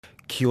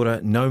Kia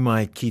ora, nau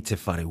mai ki te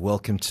whare.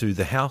 Welcome to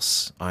the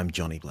House. I'm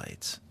Johnny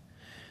Blades.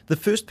 The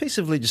first piece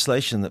of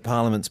legislation that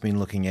Parliament's been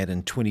looking at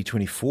in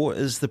 2024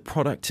 is the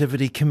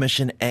Productivity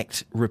Commission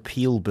Act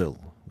Repeal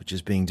Bill, which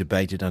is being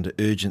debated under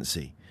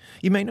urgency.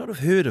 You may not have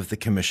heard of the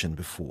Commission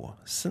before.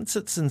 Since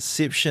its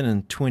inception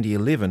in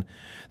 2011,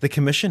 the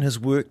Commission has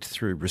worked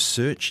through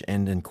research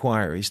and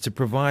inquiries to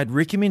provide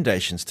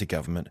recommendations to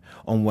government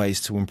on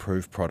ways to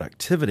improve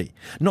productivity.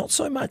 Not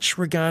so much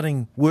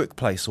regarding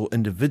workplace or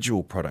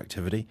individual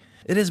productivity.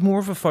 It has more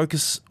of a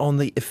focus on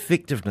the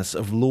effectiveness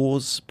of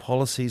laws,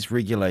 policies,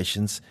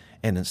 regulations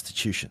and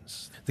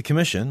institutions. The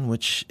Commission,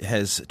 which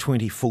has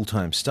 20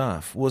 full-time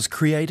staff, was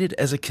created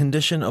as a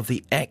condition of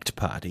the ACT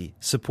Party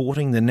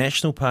supporting the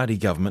National Party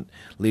government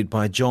led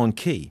by John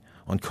Key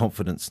on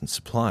confidence and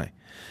supply.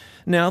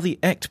 Now the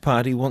ACT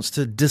Party wants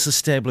to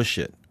disestablish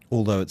it,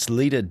 although its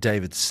leader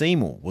David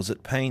Seymour was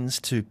at pains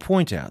to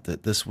point out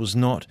that this was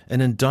not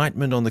an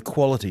indictment on the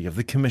quality of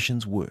the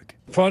Commission's work.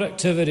 The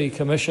Productivity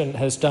Commission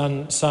has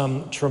done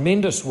some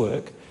tremendous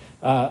work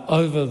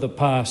over the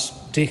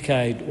past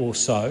decade or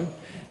so,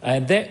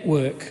 and that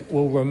work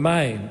will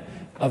remain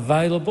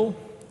available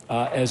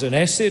as an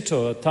asset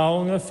or a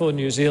taonga for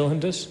New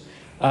Zealanders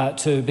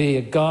to be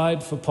a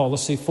guide for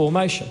policy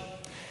formation.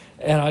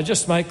 And I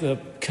just make the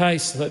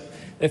case that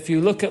if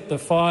you look at the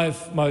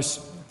 5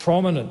 most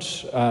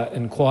prominent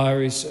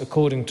inquiries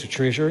according to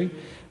Treasury,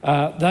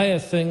 they are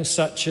things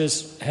such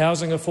as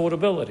housing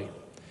affordability.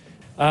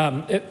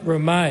 It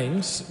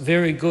remains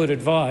very good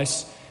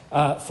advice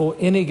for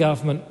any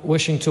government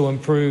wishing to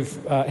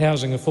improve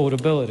housing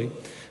affordability.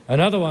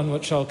 Another one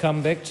which I'll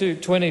come back to,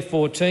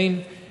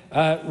 2014,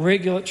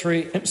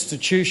 regulatory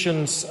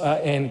institutions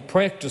and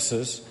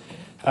practices,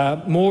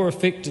 more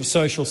effective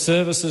social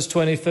services,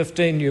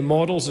 2015, new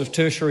models of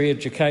tertiary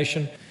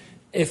education.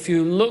 If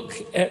you look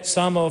at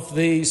some of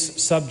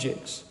these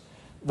subjects,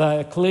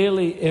 they are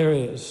clearly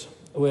areas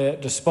where,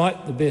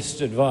 despite the best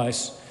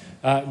advice,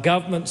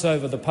 governments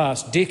over the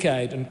past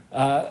decade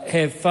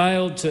have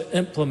failed to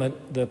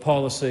implement the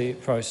policy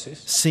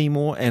process.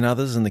 Seymour and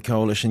others in the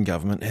coalition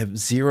government have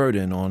zeroed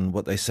in on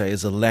what they say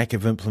is a lack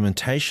of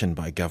implementation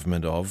by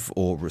government of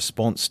or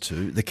response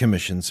to the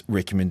Commission's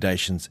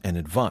recommendations and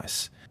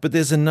advice. But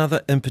there's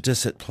another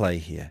impetus at play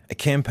here, a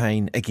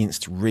campaign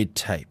against red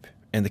tape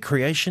and the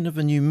creation of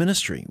a new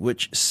ministry,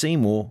 which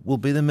Seymour will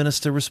be the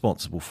minister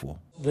responsible for.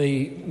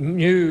 The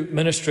new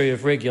Ministry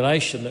of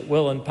Regulation that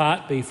will in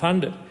part be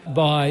funded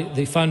by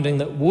the funding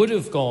that would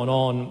have gone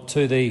on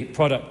to the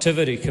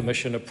Productivity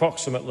Commission,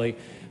 approximately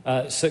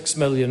 $6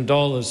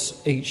 million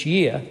each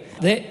year.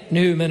 That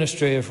new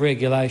Ministry of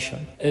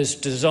Regulation is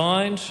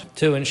designed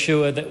to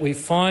ensure that we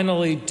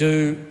finally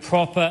do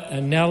proper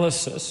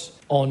analysis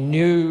on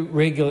new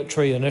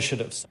regulatory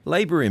initiatives.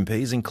 Labour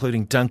MPs,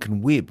 including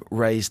Duncan Webb,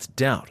 raised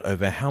doubt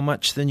over how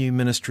much the new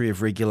Ministry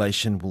of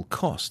Regulation will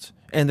cost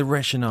and the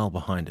rationale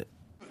behind it.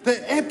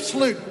 The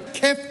absolute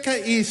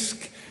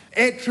Kafkaesque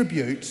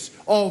attributes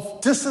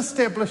of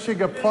disestablishing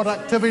a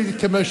productivity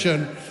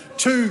commission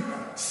to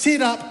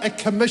set up a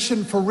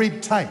commission for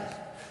red tape,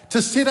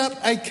 to set up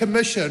a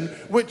commission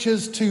which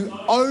is to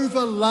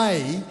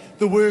overlay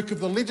the work of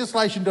the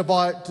Legislation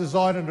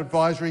Design and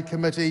Advisory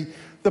Committee,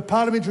 the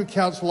Parliamentary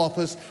Council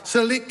Office,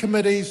 select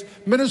committees,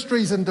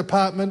 ministries and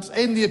departments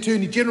and the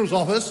Attorney General's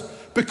Office,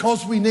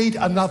 because we need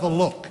another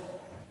look.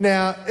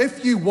 Now,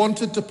 if you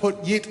wanted to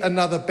put yet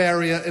another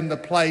barrier in the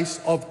place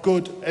of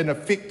good and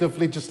effective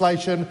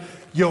legislation,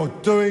 you're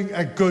doing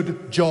a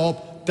good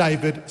job,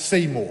 David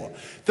Seymour.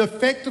 The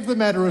fact of the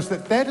matter is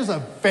that that is a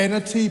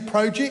vanity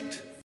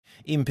project.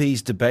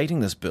 MPs debating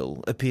this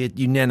bill appeared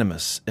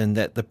unanimous in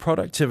that the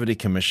Productivity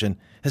Commission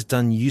has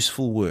done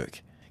useful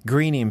work.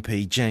 Green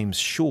MP James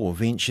Shaw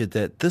ventured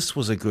that this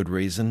was a good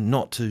reason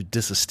not to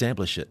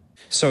disestablish it.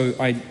 So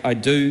I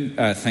do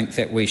think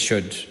that we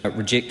should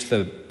reject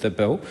the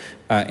bill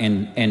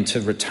and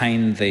to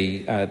retain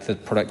the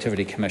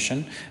Productivity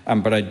Commission,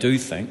 but I do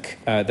think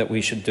that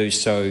we should do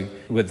so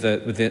with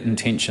the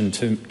intention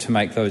to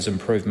make those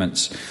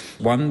improvements.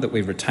 1, that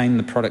we retain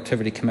the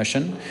Productivity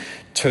Commission.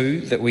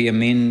 2, that we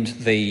amend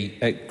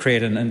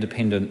create an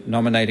independent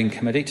nominating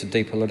committee to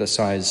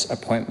depoliticise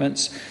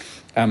appointments.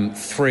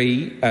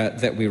 3,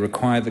 that we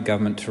require the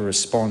government to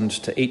respond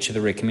to each of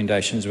the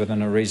recommendations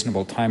within a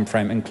reasonable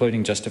timeframe,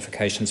 including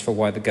justifications for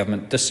why the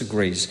government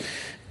disagrees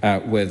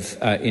with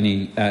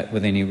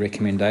any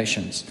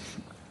recommendations.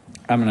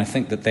 And I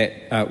think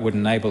that would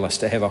enable us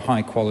to have a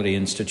high-quality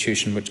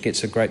institution which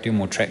gets a great deal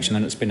more traction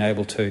than it's been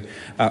able to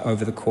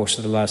over the course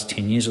of the last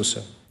 10 years or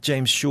so.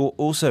 James Shaw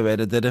also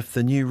added that if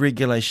the new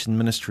regulation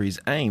ministry's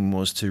aim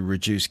was to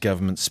reduce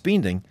government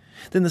spending,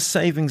 then the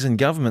savings in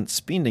government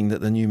spending that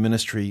the new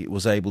ministry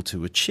was able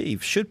to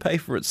achieve should pay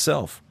for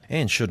itself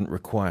and shouldn't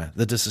require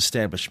the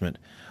disestablishment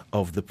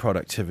of the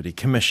Productivity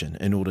Commission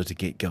in order to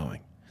get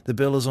going. The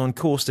bill is on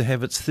course to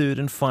have its 3rd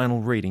and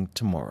final reading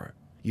tomorrow.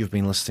 You've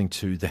been listening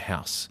to The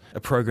House, a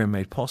program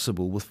made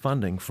possible with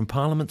funding from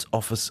Parliament's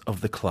Office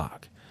of the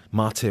Clerk.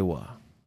 Mā te wā.